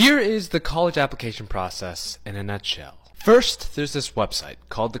is the college application process in a nutshell. First, there's this website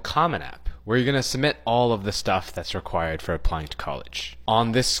called the Common App, where you're going to submit all of the stuff that's required for applying to college.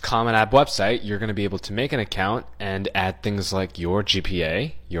 On this Common App website, you're going to be able to make an account and add things like your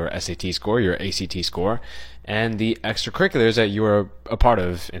GPA, your SAT score, your ACT score, and the extracurriculars that you were a part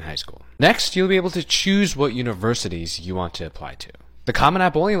of in high school. Next, you'll be able to choose what universities you want to apply to. The Common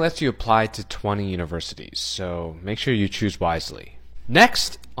App only lets you apply to 20 universities, so make sure you choose wisely.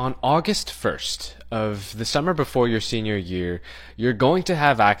 Next, on August 1st of the summer before your senior year, you're going to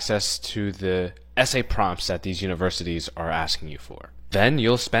have access to the essay prompts that these universities are asking you for. Then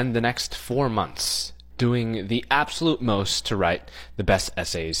you'll spend the next 4 months doing the absolute most to write the best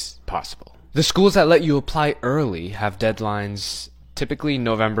essays possible. The schools that let you apply early have deadlines typically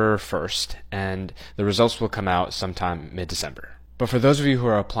November 1st, and the results will come out sometime mid-December. But for those of you who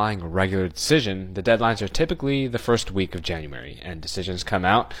are applying a regular decision, the deadlines are typically the first week of January, and decisions come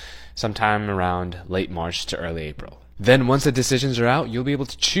out sometime around late March to early April. Then once the decisions are out, you'll be able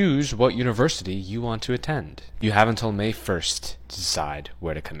to choose what university you want to attend. You have until May 1st to decide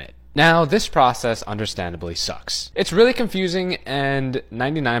where to commit. Now, this process understandably sucks. It's really confusing, and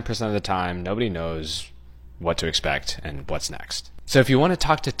 99% of the time, nobody knows what to expect and what's next. So if you want to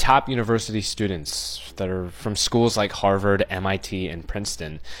talk to top university students that are from schools like Harvard, MIT, and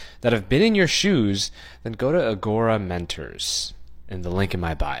Princeton that have been in your shoes, then go to Agora Mentors in the link in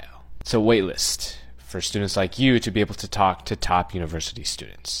my bio. It's a waitlist for students like you to be able to talk to top university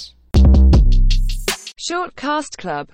students. Shortcast Club.